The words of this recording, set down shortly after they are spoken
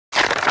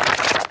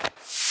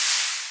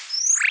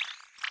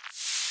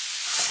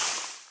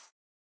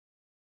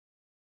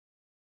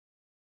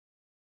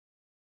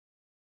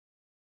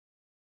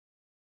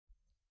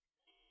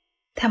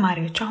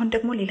ተማሪዎች አሁን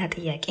ደግሞ ሌላ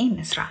ጥያቄ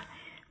እንስራ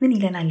ምን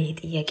ይለናል ይሄ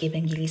ጥያቄ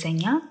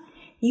በእንግሊዘኛ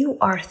You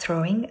are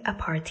throwing a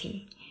party.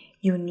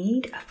 You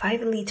need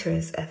 5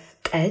 liters of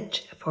ጠጅ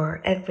for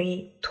every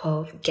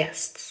 12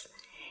 guests.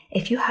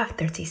 If you have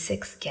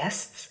 36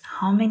 guests,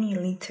 how many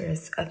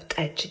liters of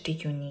ጠጅ do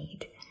you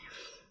need?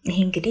 ይሄ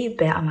እንግዲህ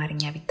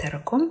በአማርኛ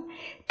ቢተረጎም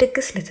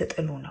ድግስ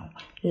ልትጥሉ ነው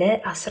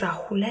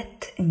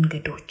ለ12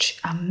 እንግዶች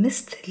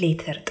 5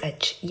 ሊትር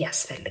ጠጅ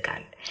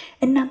ያስፈልጋል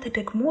እናንተ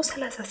ደግሞ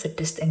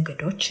 36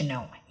 እንግዶች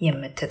ነው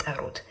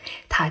የምትጠሩት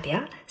ታዲያ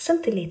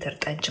ስንት ሊትር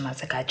ጠጅ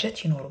ማዘጋጀት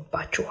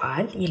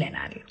ይኖርባችኋል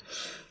ይለናል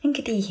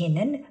እንግዲህ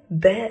ይሄንን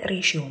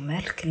በሬሺዮ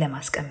መልክ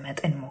ለማስቀመጥ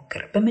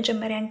እንሞክር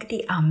በመጀመሪያ እንግዲህ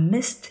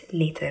 5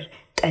 ሊትር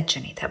ጠጅ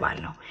ነው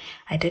የተባልነው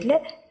አይደለ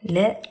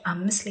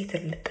ለ5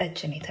 ሊትር ጠጅ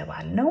ነው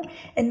የተባልነው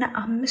እና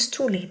 5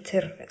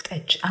 ሊትር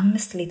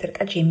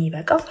ጠጅ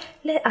የሚበቃው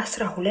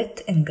ለ12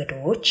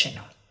 እንግዶች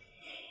ነው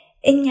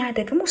እኛ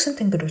ደግሞ ስንት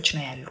እንግዶች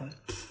ነው ያሉን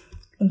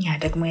እኛ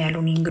ደግሞ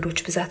ያሉን እንግዶች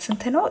ብዛት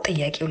ስንት ነው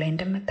ጥያቄው ላይ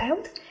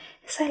እንደምታዩት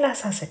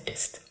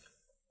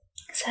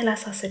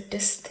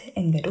 36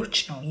 እንግዶች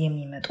ነው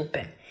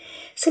የሚመጡብን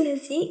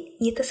ስለዚህ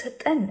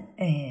የተሰጠን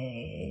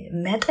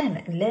መጠን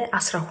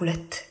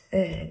ለ12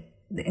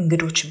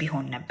 እንግዶች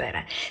ቢሆን ነበር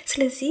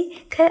ስለዚህ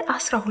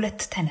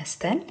ከ12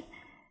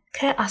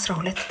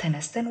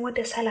 ተነስተን ወደ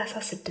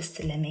 36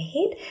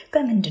 ለመሄድ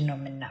በምንድነው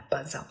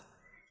የምናባዛው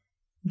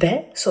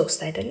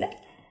በ3 አይደለ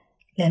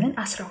ለምን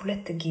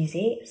 12 ጊዜ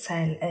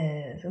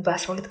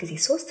በ12 ጊዜ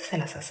 3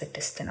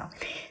 36 ነው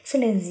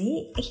ስለዚህ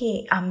ይሄ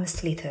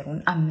 5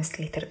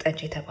 ሊትር ጠጅ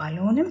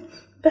የተባለውንም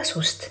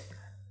በ3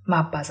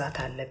 ማባዛት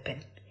አለብን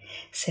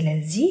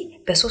ስለዚህ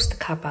በ3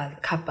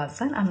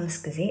 ካባዛን 5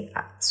 ጊዜ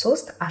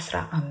 3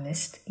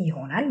 15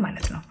 ይሆናል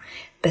ማለት ነው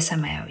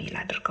በሰማያዊ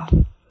ላድርገው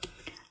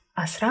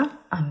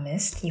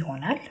 15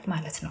 ይሆናል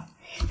ማለት ነው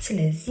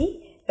ስለዚህ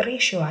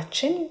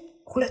ሬሺዮችን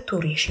ሁለቱ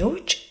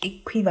ሬሺዮች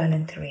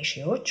ኢኩዊቫለንት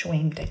ሬሺዮች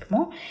ወይም ደግሞ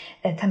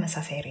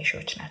ተመሳሳይ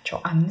ሬሺዮች ናቸው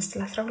 5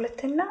 ለ12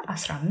 እና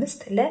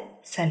 15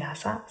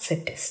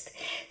 ለ36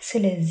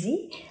 ስለዚህ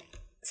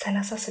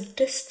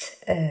 36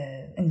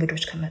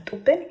 እንግዶች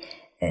ከመጡብን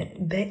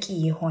በቂ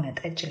የሆነ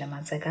ጠጅ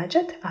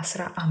ለማዘጋጀት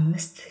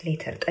 15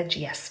 ሊትር ጠጅ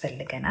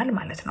ያስፈልገናል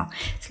ማለት ነው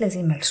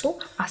ስለዚህ መልሱ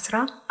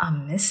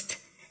 15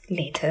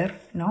 ሊትር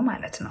ነው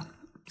ማለት ነው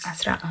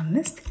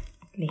 15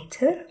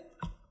 ሊትር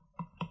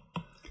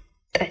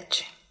ጠጅ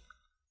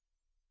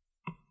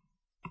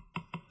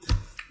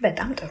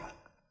በጣም ጥሩ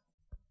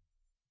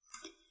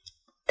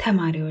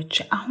ተማሪዎች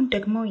አሁን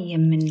ደግሞ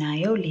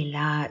የምናየው ሌላ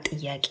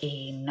ጥያቄ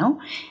ነው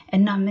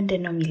እና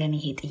ምንድነው የሚለን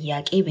ይሄ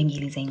ጥያቄ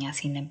በእንግሊዘኛ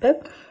ሲነበብ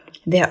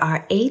There are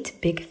 8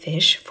 big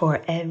fish for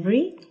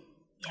every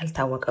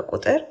ያልታወቀ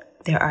ቁጥር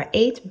There are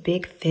 8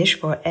 big fish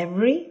for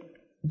every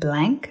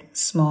blank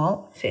small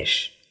fish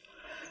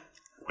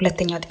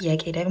ሁለተኛው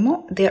ጥያቄ ደግሞ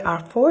There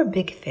are 4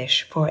 big fish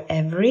for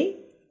every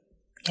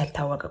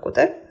ያልታወቀ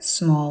ቁጥር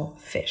small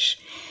fish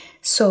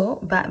So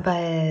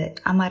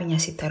በአማርኛ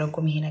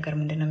ሲተረጎም ይሄ ነገር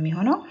ምንድነው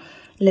የሚሆነው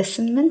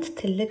ለ8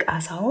 ትልቅ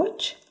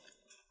አሳዎች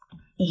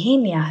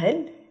ይሄን ያህል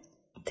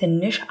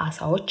ትንሽ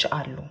አሳዎች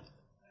አሉ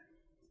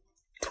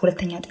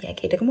ሁለተኛው ጥያቄ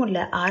ደግሞ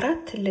ለ4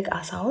 ትልቅ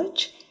አሳዎች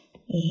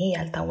ይሄ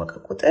ያልታወቀ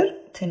ቁጥር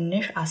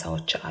ትንሽ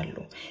አሳዎች አሉ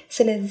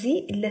ስለዚህ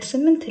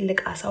ለ8 ትልቅ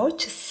አሳዎች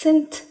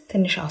ስንት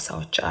ትንሽ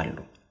አሳዎች አሉ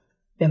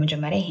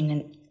በመጀመሪያ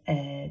ይሄንን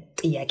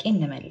ጥያቄ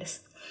እንመልስ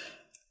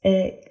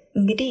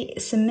እንግዲህ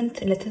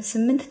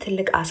 8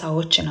 ትልቅ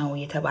አሳዎች ነው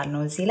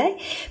የተባልነው እዚህ ላይ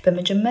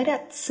በመጀመሪያ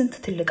ስንት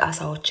ትልቅ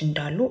አሳዎች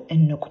እንዳሉ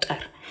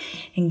እንቁጠር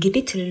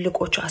እንግዲህ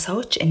ትልልቆቹ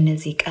አሳዎች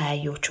እነዚህ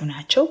ቀያዮቹ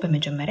ናቸው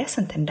በመጀመሪያ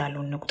ስንት እንዳሉ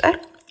እንቁጠር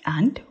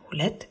 1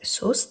 2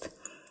 3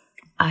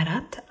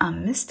 4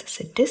 5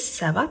 6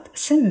 7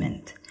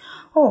 8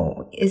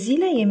 እዚህ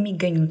ላይ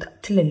የሚገኙት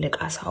ትልልቅ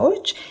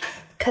አሳዎች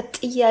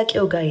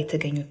ከጥያቄው ጋር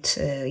የተገኙት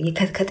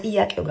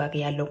ከጥያቄው ጋር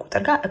ያለው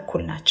ቁጥር ጋር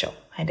እኩል ናቸው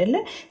አይደለ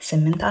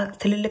 8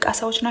 ትልልቅ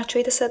አሳዎች ናቸው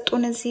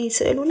የተሰጡን እዚህ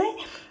ስዕሉ ላይ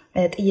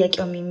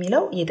ጥያቄው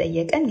የሚለው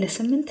የጠየቀን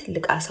ለ8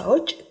 ትልቅ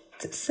አሳዎች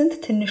ስንት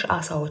ትንሽ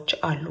አሳዎች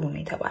አሉ ነው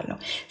የተባልነው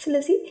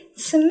ስለዚህ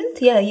 8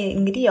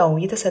 እንግዲህ ያው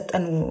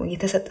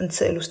የተሰጠን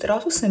ስዕል ውስጥ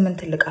ራሱ 8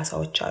 ትልቅ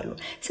አሳዎች አሉ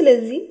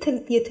ስለዚህ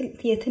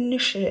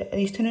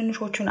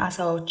የትንንሾቹን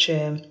አሳዎች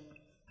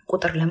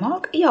ቁጥር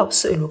ለማወቅ ያው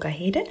ስዕሉ ጋር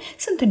ሄደን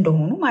ስንት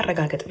እንደሆኑ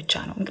ማረጋገጥ ብቻ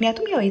ነው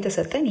ምክንያቱም ያው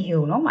የተሰጠን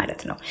ይሄው ነው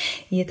ማለት ነው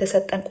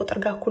የተሰጠን ቁጥር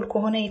ጋር እኩል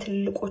ከሆነ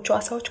የትልልቆቹ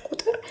አሳዎች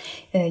ቁጥር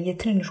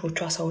የትንንሾቹ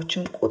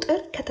አሳዎችም ቁጥር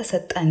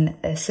ከተሰጠን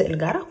ስዕል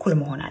ጋር እኩል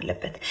መሆን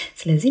አለበት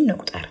ስለዚህ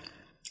እንቁጠር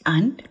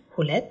 1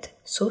 2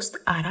 3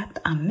 4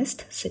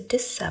 5 6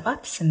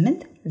 7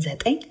 8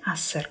 9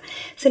 10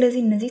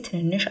 ስለዚህ እነዚህ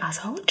ትንንሽ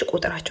አሳዎች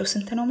ቁጥራቸው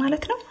ስንት ነው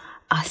ማለት ነው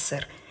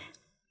 10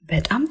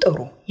 በጣም ጥሩ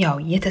ያው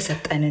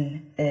የተሰጠንን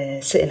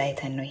ስዕል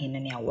አይተን ነው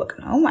ይሄንን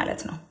ያወቅነው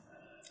ማለት ነው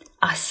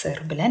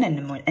 10 ብለን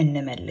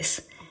እንመልስ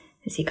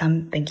እዚህ ጋር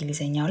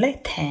በእንግሊዘኛው ላይ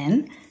 10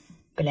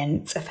 ብለን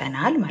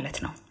ጽፈናል ማለት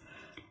ነው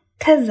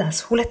ከዛስ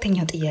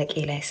ሁለተኛው ጥያቄ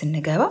ላይ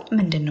ስንገባ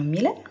ምንድነው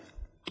የሚለን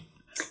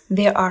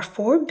There are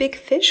 4 big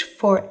fish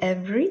for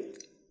every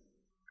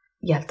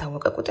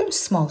ያልታወቀ ቁጥር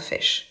small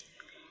fish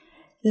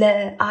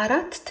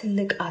ለአራት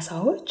ትልቅ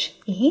አሳዎች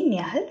ይሄን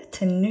ያህል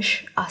ትንሽ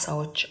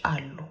አሳዎች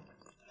አሉ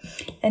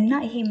እና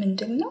ይሄ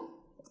ምንድነው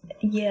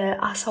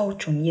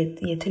የአሳዎቹን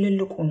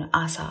የትልልቁን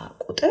አሳ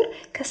ቁጥር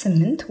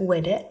ከ8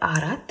 ወደ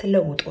 4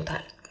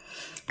 ለውጦታል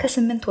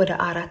ከ8 ወደ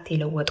 4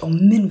 የለወጠው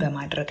ምን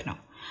በማድረግ ነው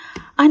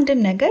አንድ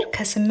ነገር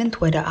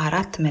ከ8 ወደ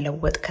 4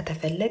 መለወጥ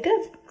ከተፈለገ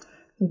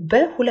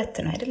በሁለት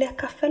ነው አይደል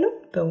ያካፈለው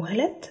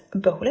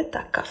በሁለት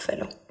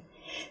አካፈለው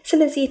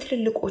ስለዚህ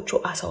የትልልቆቹ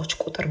አሳዎች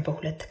ቁጥር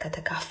በሁለት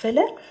ከተካፈለ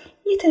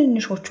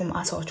የትንንሾቹም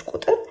አሳዎች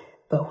ቁጥር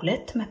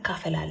በሁለት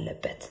መካፈል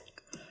አለበት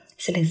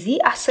ስለዚህ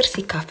 10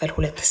 ሲካፈል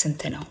 2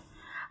 ስንት ነው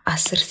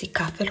 10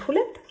 ሲካፈል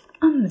 2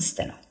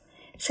 5 ነው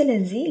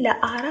ስለዚህ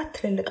ለአራት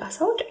ትልልቅ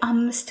አሳዎች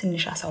 5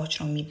 ትንሽ አሳዎች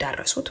ነው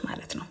የሚዳረሱት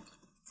ማለት ነው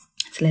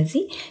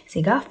ስለዚህ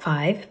እዚህ ጋር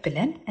 5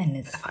 ብለን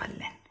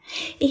እንጽፋለን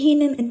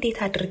ይሄንን እንዴት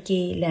አድርጌ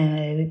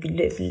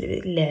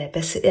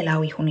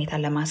በስዕላዊ ሁኔታ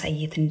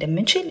ለማሳየት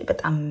እንደምንችል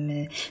በጣም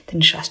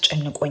ትንሽ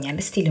አስጨንቆኛል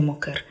እስቲ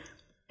ልሞክር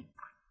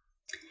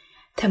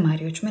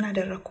ተማሪዎች ምን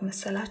አደረኩ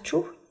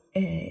መሰላችሁ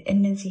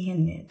እነዚህን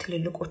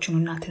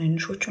ትልልቆቹንና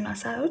ትንንሾቹን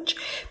አሳዎች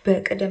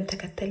በቅደም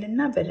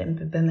ተከተልና በደንብ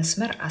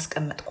በመስመር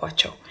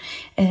አስቀመጥኳቸው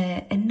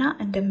እና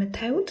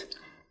እንደምታዩት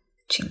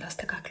እቺን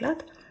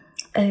ላስተካክላት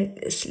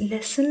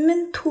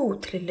ለስምንቱ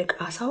ትልልቅ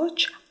አሳዎች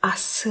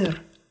 10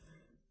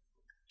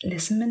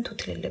 ለስምንቱ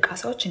ትልልቅ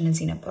አሳዎች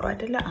እነዚህ ነበሩ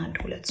አይደለ 1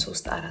 2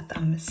 3 4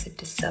 5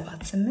 6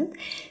 7 8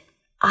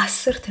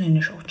 10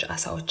 ትንንሾች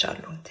አሳዎች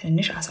አሉ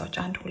ትንንሽ አሳዎች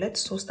 1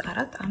 2 3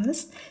 4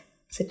 5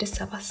 6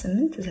 7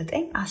 8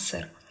 9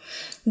 10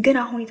 ግን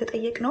አሁን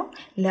የተጠየቅነው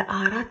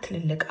ለአራት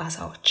ትልልቅ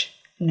አሳዎች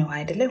ነው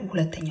አይደለ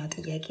ሁለተኛው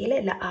ጥያቄ ላይ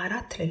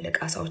ለአራት ትልልቅ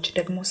አሳዎች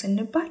ደግሞ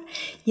ስንባል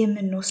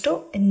የምንወስደው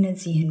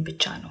እነዚህን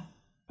ብቻ ነው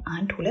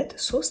 1 2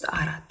 3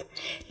 4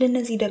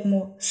 ለነዚህ ደግሞ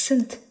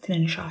ስንት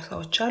ትንንሽ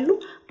አሳዎች አሉ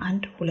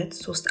 1 2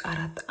 3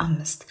 4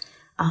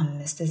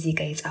 5 እዚህ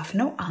ጋር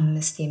ይጻፍነው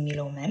 5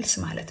 የሚለው መልስ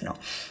ማለት ነው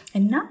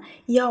እና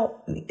ያው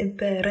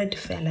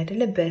በረድፍ ያለ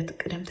አይደለ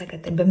በቅደም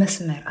ተከተል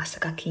በመስመር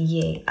አስተካክዬ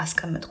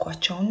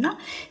አስቀምጥኳቸውና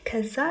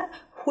ከዛ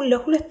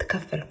ለሁለት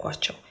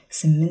ከፈልኳቸው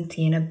 8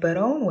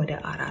 የነበረውን ወደ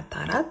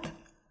 4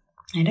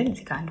 አይደል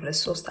እዚህ ጋር 1 2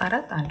 3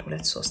 4 1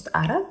 2 3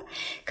 4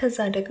 ከዛ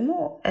ደግሞ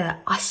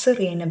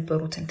 10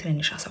 የነበሩትን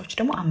ትንንሽ አሳዎች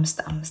ደግሞ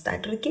 5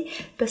 አድርጌ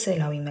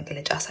በስዕላዊ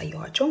መግለጫ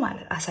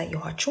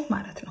አሳየኋችሁ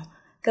ማለት ነው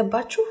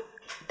ገባችሁ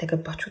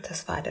ተገባችሁ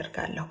ተስፋ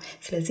አደርጋለሁ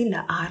ስለዚህ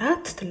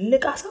ለአራት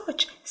ትልልቅ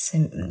አሳዎች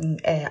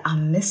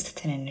 5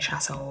 ትንንሽ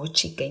አሳዎች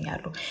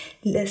ይገኛሉ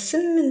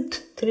ለ8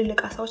 ትልልቅ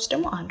አሳዎች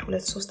ደግሞ 1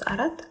 2 3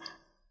 4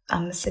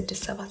 5 6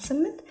 7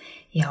 8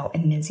 ያው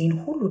እነዚህን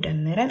ሁሉ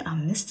ደምረን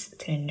 5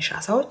 ትንንሽ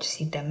አሳዎች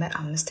ሲደመር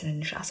 5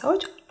 ትንንሽ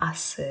አሳዎች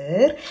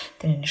 10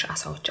 ትንንሽ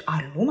አሳዎች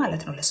አሉ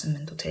ማለት ነው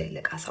ለስምንቱ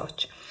ትልልቅ አሳዎች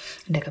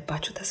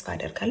እንደገባችሁ ተስፋ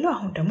አደርጋለሁ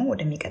አሁን ደግሞ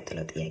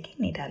ወደሚቀጥለው ጥያቄ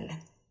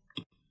እንሄዳለን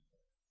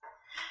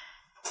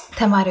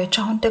ተማሪዎች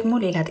አሁን ደግሞ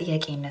ሌላ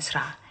ጥያቄ እንስራ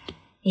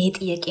ይሄ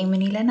ጥያቄ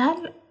ምን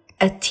ይለናል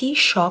A tea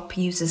shop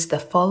uses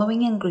the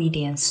following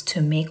ingredients to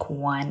make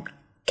 1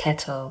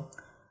 kettle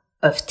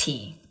of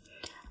tea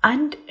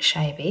አንድ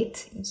ሻይ ቤት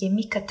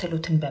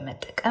የሚከተሉትን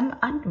በመጠቀም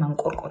አንድ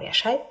ማንቆርቆሪያ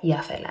ሻይ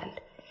ያፈላል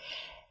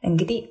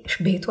እንግዲህ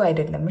ቤቱ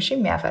አይደለም እሺ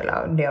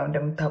የሚያፈላው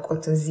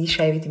እንደምታውቁት እዚህ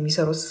ሻይ ቤት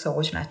የሚሰሩ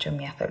ሰዎች ናቸው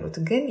የሚያፈሉት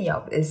ግን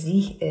ያው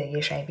እዚህ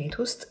የሻይ ቤት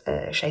ውስጥ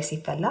ሻይ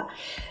ሲፈላ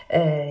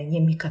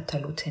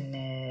የሚከተሉትን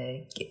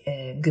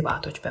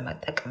ግብአቶች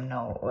በመጠቀም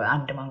ነው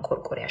አንድ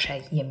ማንቆርቆሪያ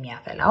ሻይ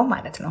የሚያፈላው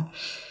ማለት ነው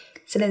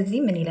ስለዚህ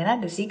ምን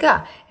ይለናል እዚህ ጋር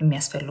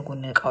የሚያስፈልጉን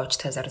እቃዎች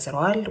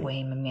ተዘርዝረዋል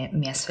ወይም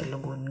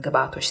የሚያስፈልጉን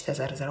ግብአቶች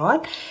ተዘርዝረዋል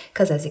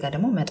ከዛ እዚህ ጋር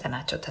ደግሞ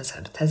መጠናቸው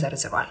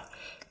ተዘርዝረዋል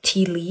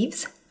tea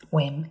leaves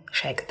ወይም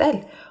ሻይ ቅጠል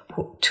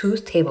 2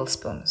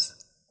 tablespoons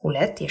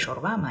 2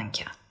 የሾርባ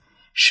ማንኪያ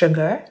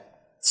sugar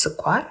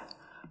ስኳር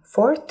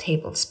 4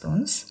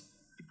 tablespoons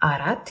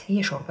 4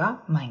 የሾርባ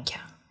ማንኪያ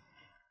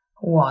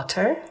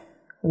water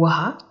ውሃ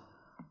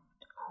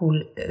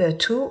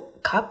 2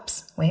 cups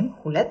ወይም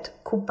 2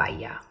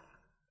 ኩባያ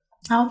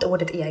አሁን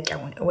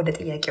ወደ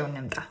ጥያቄው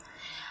እንምጣ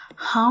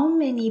How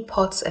many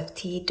pots of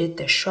tea did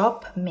the shop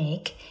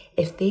make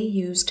if they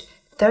used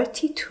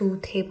 32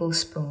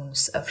 tablespoons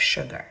of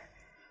sugar?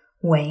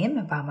 ወይም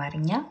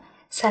በአማርኛ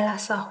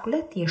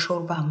 32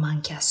 የሾርባ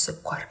ማንኪያ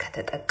ስኳር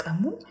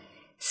ከተጠቀሙ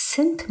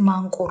ስንት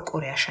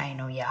ማንቆርቆሪያ ሻይ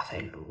ነው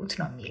ያፈሉት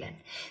ነው የሚለን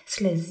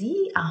ስለዚህ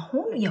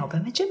አሁን ያው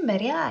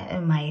በመጀመሪያ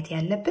ማየት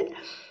ያለብን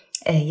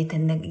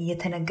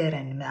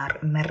የተነገረን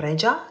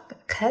መረጃ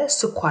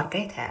ከስኳር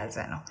ጋር የተያያዘ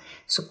ነው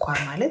ስኳር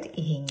ማለት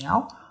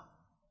ይሄኛው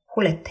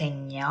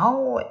ሁለተኛው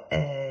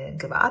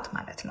ግብአት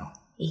ማለት ነው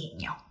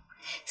ይሄኛው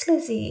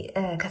ስለዚህ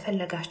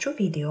ከፈለጋችሁ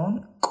ቪዲዮውን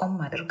ቆም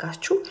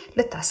አድርጋችሁ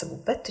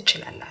ልታስቡበት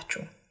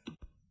ትችላላችሁ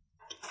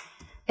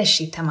እሺ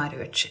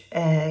ተማሪዎች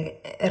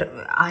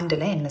አንድ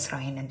ላይ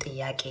እንስራው ይሄንን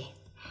ጥያቄ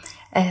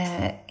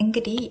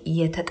እንግዲህ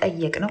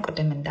የተጠየቅነው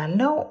ቅድም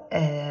እንዳልነው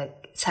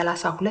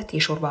 32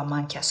 የሾርባ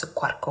ማንኪያ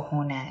ስኳር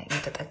ከሆነ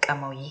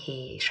የተጠቀመው ይሄ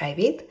ሻይ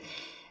ቤት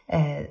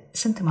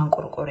ስንት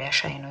ማንቆርቆሪያ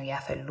ሻይ ነው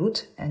ያፈሉት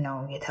ነው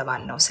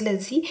የተባልነው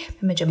ስለዚህ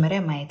በመጀመሪያ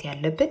ማየት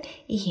ያለብን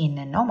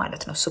ይሄንን ነው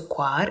ማለት ነው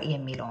ስኳር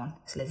የሚለውን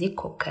ስለዚህ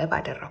ኮከብ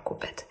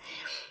አደረኩበት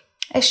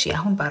እሺ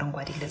አሁን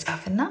በአረንጓዴ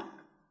ልጻፍና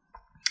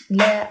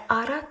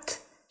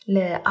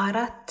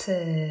ለአራት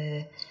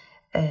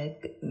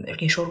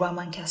የሾርባ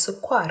ማንኪያ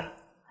ስኳር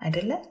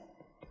አይደለ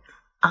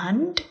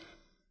አንድ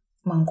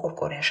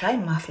ማንቆርቆሪያ ሻይ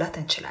ማፍላት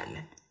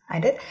እንችላለን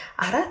አይደል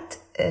አራት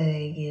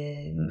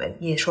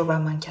የሾርባ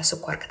ማንኪያ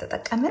ስኳር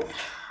ከተጠቀምን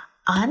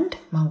አንድ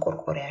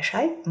ማንቆርቆሪያ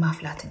ሻይ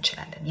ማፍላት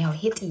እንችላለን ያው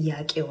ይሄ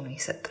ጥያቄው ነው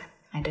የሰጠን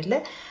አይደለ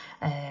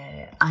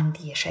አንድ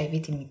የሻይ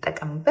ቤት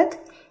የሚጠቀምበት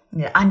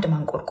አንድ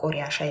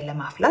ማንቆርቆሪያ ሻይ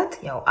ለማፍላት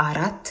ያው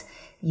አራት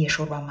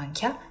የሾርባ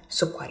ማንኪያ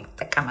ስኳር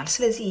ይጠቀማል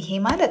ስለዚህ ይሄ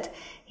ማለት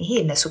ይሄ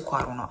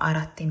ለስኳሩ ነው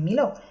አራት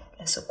የሚለው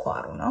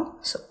ለስኳሩ ነው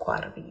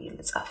ስኳር ብዬ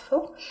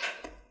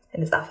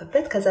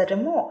ልጻፍበት ከዛ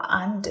ደግሞ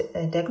አንድ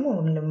ደግሞ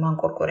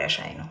ማንቆርቆሪያ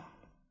ሻይ ነው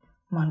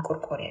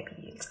ማንቆርቆሪያ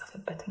ብዬ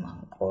ልጻፍበት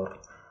ማንቆርቆሪያ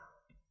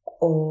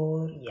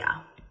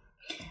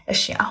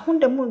እሺ አሁን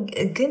ደግሞ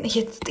ግን ይሄ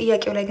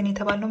ጥያቄው ላይ ግን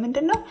የተባለው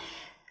ምንድነው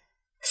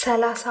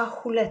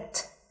 32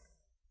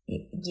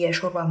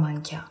 የሾርባ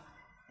ማንኪያ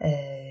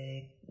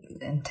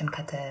እንትን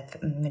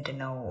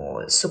ምንድነው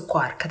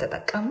ስኳር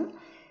ከተጠቀሙ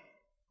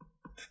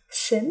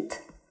ስንት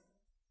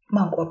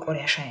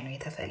ማንቆርቆሪያ ሻይ ነው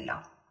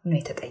የተፈላው ነው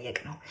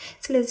የተጠየቅነው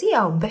ስለዚህ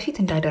ያው በፊት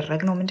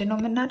እንዳደረግነው ምንድነው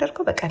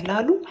የምናደርገው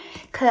በቀላሉ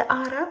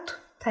ከአራት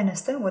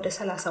ተነስተን ወደ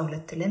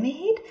 32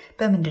 ለመሄድ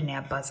በምንድነው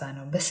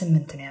ያባዛነው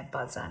በ8 ነው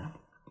ያባዛነው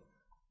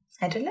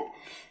አይደለ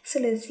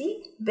ስለዚህ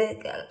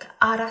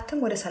በአራትን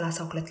ወደ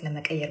 32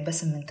 ለመቀየር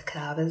በ8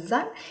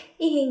 ካበዛን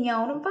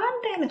ይሄኛውን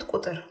በአንድ አይነት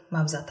ቁጥር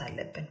ማብዛት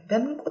አለብን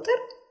በምን ቁጥር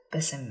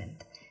በ8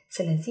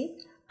 ስለዚህ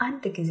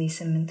አንድ ጊዜ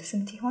 8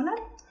 ስንት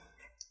ይሆናል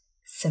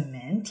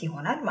 8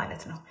 ይሆናል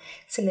ማለት ነው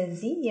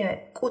ስለዚህ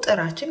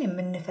የቁጥራችን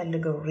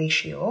የምንፈልገው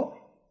ሬሺዮ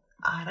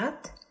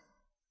 4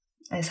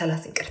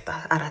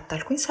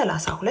 አልኩኝ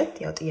 32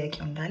 ያው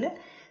ጥያቄው እንዳለ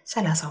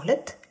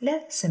 32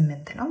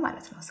 ለ8 ነው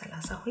ማለት ነው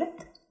 32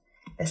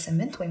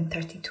 ለ8 ወይም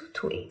 32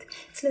 to 8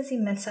 ስለዚህ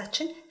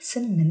መልሳችን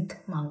 8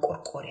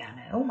 ማንቆርቆሪያ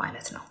ነው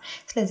ማለት ነው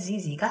ስለዚህ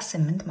እዚህ ጋር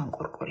 8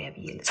 ማንቆርቆሪያ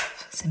ብዬልጻፍ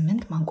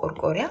 8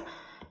 ማንቆርቆሪያ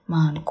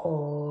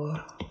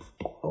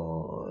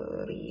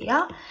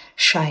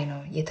ሻይ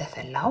ነው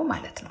የተፈላው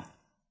ማለት ነው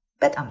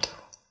በጣም ጥሩ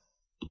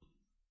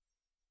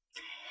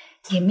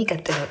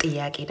የሚቀጥለው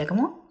ጥያቄ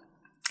ደግሞ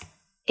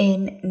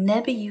In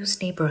Nebiyu's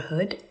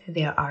neighborhood,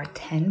 there are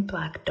 10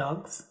 black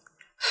dogs,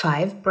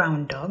 5 brown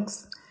dogs,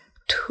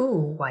 2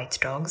 white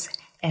dogs,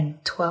 and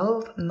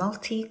 12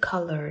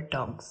 multicolored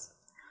dogs.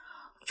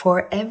 For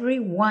every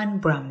one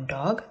brown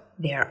dog,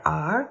 there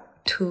are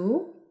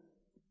 2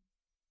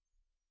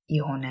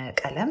 የሆነ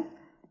ቀለም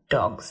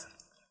dogs.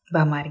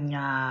 በአማርኛ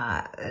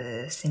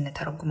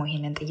ስንተረጉመው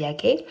ይሄንን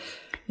ጥያቄ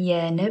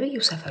የነብዩ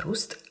ሰፈር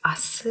ውስጥ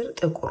 10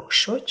 ጥቁር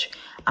ውሾች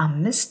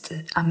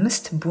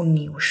 5 ቡኒ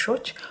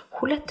ውሾች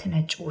 2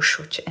 ነጭ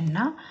ውሾች እና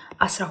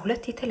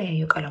 12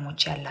 የተለያዩ ቀለሞች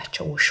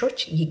ያላቸው ውሾች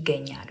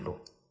ይገኛሉ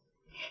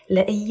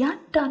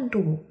ለእያንዳንዱ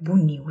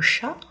ቡኒ ውሻ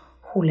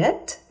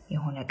 2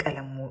 የሆነ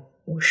ቀለም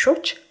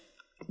ውሾች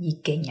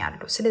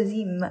ይገኛሉ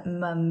ስለዚህ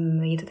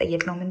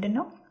የተጠየቅነው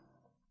ምንድነው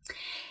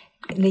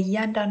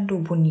ለእያንዳንዱ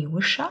ቡኒ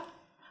ውሻ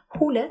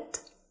 2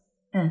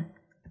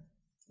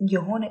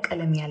 የሆነ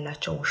ቀለም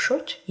ያላቸው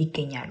ውሾች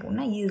ይገኛሉና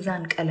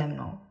የዛን ቀለም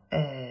ነው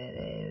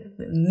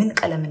ምን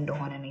ቀለም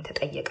እንደሆነ ነው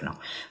የተጠየቅነው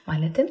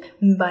ማለትም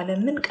ባለ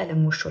ምን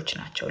ቀለም ውሾች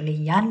ናቸው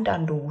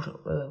ለእያንዳንዱ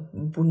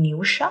ቡኒ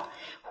ውሻ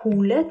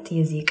 2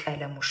 የዚህ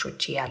ቀለም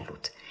ውሾች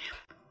ያሉት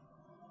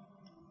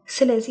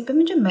ስለዚህ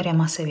በመጀመሪያ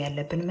ማሰብ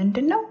ያለብን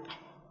ምንድነው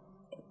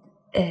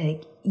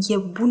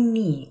የቡኒ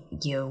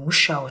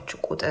የውሻዎች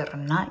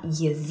ቁጥርና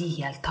የዚህ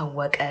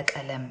ያልታወቀ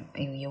ቀለም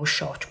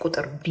የውሻዎች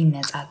ቁጥር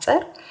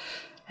ቢነጻጸር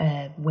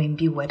ወይም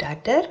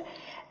ቢወዳደር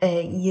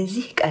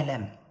የዚህ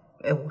ቀለም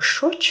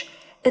ውሾች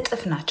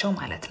እጥፍ ናቸው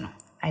ማለት ነው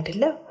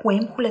አይደለ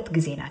ወይም 2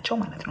 ጊዜ ናቸው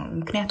ማለት ነው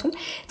ምክንያቱም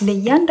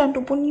ለእያንዳንዱ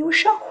ቡኒ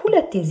ውሻ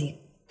 2 የዚህ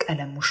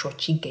ቀለም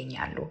ውሾች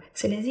ይገኛሉ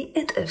ስለዚህ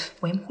እጥፍ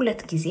ወይም 2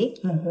 ጊዜ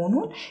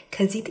መሆኑን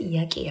ከዚህ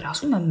ጥያቄ ራሱ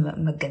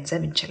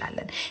መገንዘብ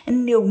እንችላለን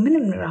እንደው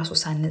ምንም ራሱ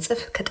ሳንጽፍ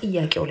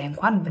ከጥያቄው ላይ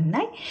እንኳን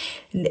ብናይ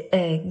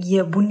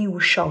የቡኒ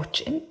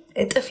ውሻዎችን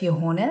እጥፍ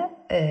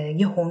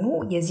የሆኑ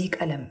የዚህ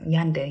ቀለም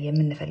ያንደ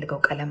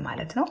የምንፈልገው ቀለም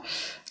ማለት ነው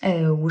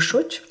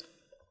ውሾች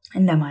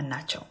እነማን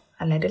ናቸው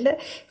አይደለ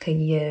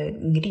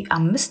እንግዲህ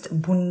 5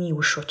 ቡኒ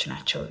ውሾች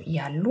ናቸው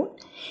ያሉን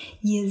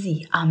የዚህ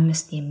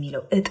 5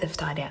 የሚለው እጥፍ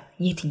ታዲያ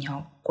የትኛው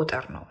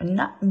ቁጥር ነው እና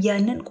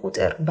ያንን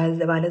ቁጥር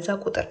ባለዛ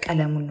ቁጥር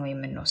ቀለሙን ነው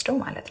የምንወስደው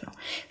ማለት ነው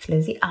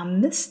ስለዚህ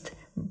 5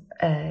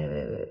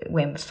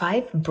 ወይም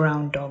 5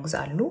 brown dogs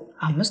አሉ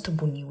 5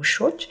 ቡኒ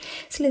ውሾች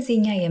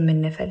ስለዚህኛ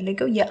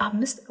የምንፈልገው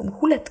የ5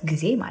 2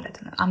 ጊዜ ማለት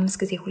ነው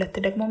 5 ጊዜ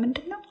 2 ደግሞ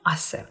ምንድነው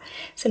 10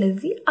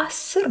 ስለዚህ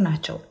 10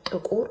 ናቸው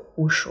ጥቁር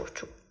ውሾቹ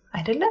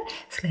አይደለ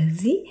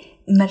ስለዚህ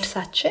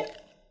መልሳችን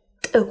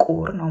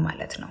ጥቁር ነው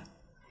ማለት ነው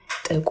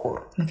ጥቁር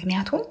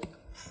ምክንያቱም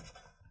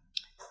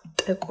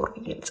ጥቁር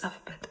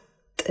ይልጻፍበት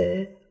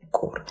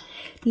ጥቁር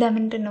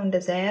ለምንድነው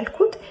እንደዛ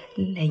ያልኩት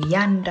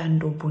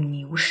ለያንዳንዱ ቡኒ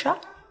ውሻ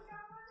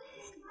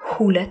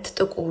ሁለት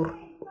ጥቁር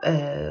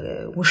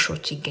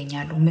ውሾች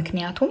ይገኛሉ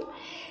ምክንያቱም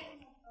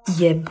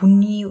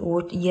የቡኒ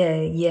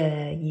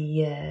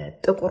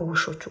የጥቁር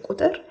ውሾቹ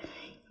ቁጥር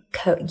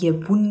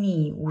የቡኒ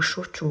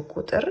ውሾቹ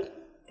ቁጥር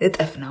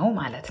እጥፍ ነው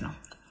ማለት ነው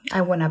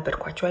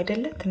አይወናበድኳችሁ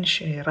አይደለ ትንሽ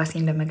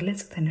ራሴን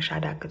ለመግለጽ ትንሽ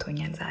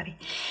አዳግቶኛል ዛሬ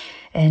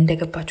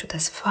እንደገባችሁ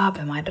ተስፋ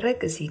በማድረግ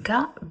እዚህ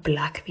ጋር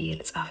black ብዬ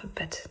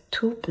ልጻፍበት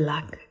 2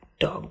 black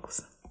dogs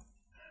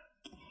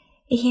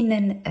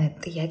ይሄንን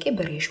ጥያቄ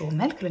በሬሽዮ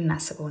መልክ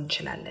ልናስበው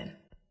እንችላለን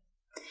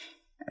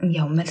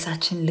ያው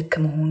መልሳችን ልክ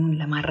መሆኑን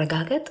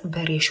ለማረጋገጥ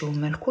በሬሽዮ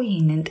መልኩ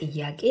ይሄንን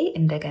ጥያቄ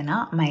እንደገና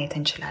ማየት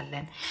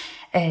እንችላለን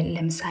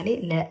ለምሳሌ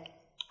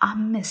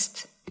ለአምስት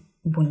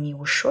ቡኒ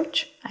ውሾች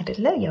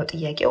አይደለ ያው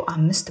ጥያቄው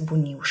 5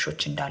 ቡኒ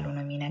ውሾች እንዳሉ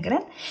ነው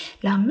የሚነግረን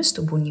ለአምስት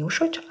ቡኒ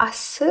ውሾች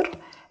 10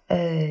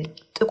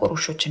 ጥቁር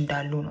ውሾች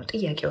እንዳሉ ነው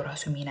ጥያቄው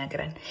ራሱ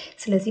የሚነግረን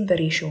ስለዚህ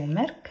በሬሽዮ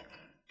መልክ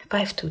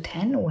 5 to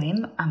 10 ወይም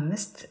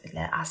 5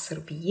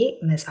 ለ10 ብዬ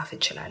መጻፍ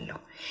እችላለሁ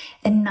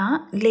እና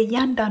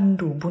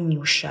ለያንዳንዱ ቡኒ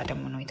ውሻ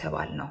ደግሞ ነው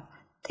የተባልነው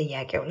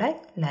ጥያቄው ላይ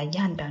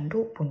ለያንዳንዱ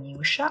ቡኒ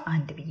ውሻ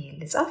አንድ ብዬ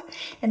ልጻፍ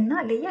እና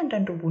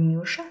ለያንዳንዱ ቡኒ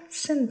ውሻ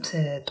ስንት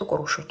ጥቁር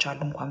ውሾች አሉ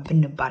እንኳን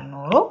ብንባል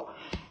ኖሮ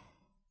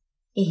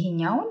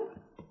ይሄኛውን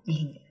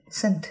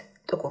ስንት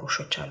ጥቁር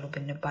ውሾች አሉ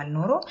ብንባል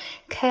ኖሮ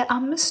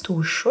ከአምስት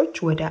ውሾች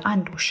ወደ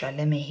አንድ ውሻ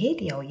ለመሄድ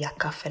ያው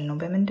ያካፈልነው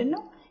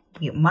በመንድነው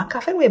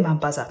ማካፈል ወይ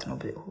ማባዛት ነው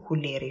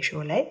ሁሌ ሬሽዮ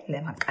ላይ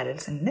ለማቃለል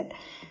ስንል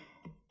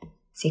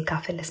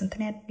ሲካፈል ለስንት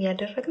ነው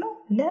ያደረግነው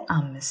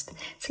ለ5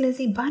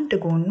 ስለዚህ በአንድ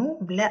ጎኑ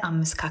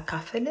ለ5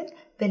 ካካፈልን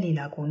በሌላ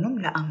ጎኑም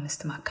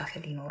ለ5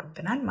 ማካፈል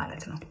ይኖርብናል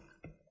ማለት ነው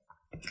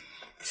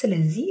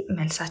ስለዚህ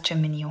መልሳችን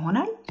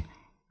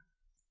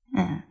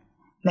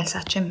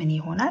ምን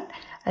ይሆናል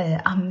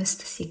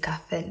 5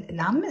 ሲካፈል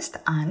ለ5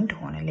 1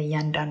 ሆነ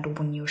ለያንዳንዱ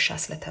ቡኒ ውሻ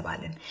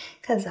ስለተባለን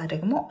ከዛ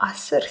ደግሞ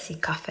 10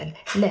 ሲካፈል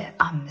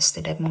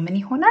ለ5 ደግሞ ምን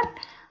ይሆናል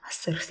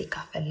 10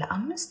 ሲካፈል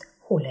ለ5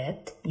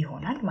 2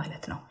 ይሆናል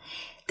ማለት ነው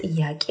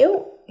ጥያቄው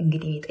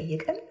እንግዲህ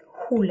የጠየቀን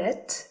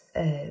ሁለት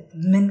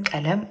ምን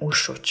ቀለም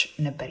ውሾች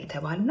ነበር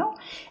የተባልነው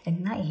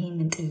እና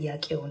ይሄንን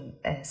ጥያቄውን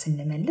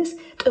ስንመልስ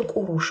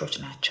ጥቁር ውሾች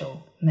ናቸው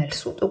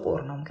መልሱ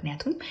ጥቁር ነው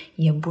ምክንያቱም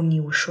የቡኒ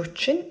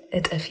ውሾችን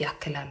እጥፍ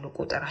ያክላሉ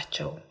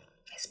ቁጥራቸው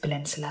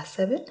ብለን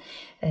ስላሰብን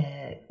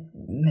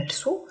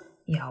መልሱ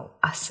ያው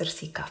 10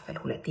 ሲካፈል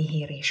 2 ይሄ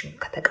ሬሽዮ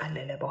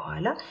ከተቃለለ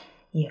በኋላ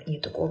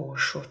የጥቁር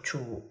ውሾቹ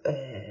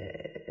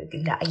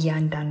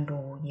ለእያንዳንዱ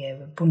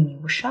የቡኒ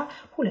ውሻ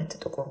ሁለት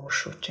ጥቁር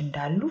ውሾች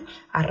እንዳሉ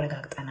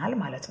አረጋግጠናል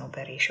ማለት ነው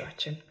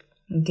በሬሽዮአችን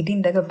እንግዲህ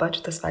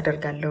እንደገባችሁ ተስፋ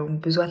አደርጋለሁ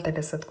ብዙ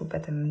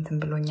አልተደሰትኩበትም እንትን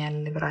ብሎኛል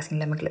ራሴን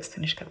ለመግለጽ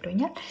ትንሽ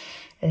ከብዶኛል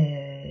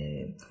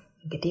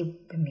እንግዲህ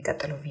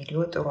በሚቀጥለው ቪዲዮ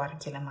ጥሩ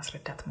አድርጌ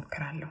ለማስረዳት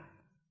ሞክራለሁ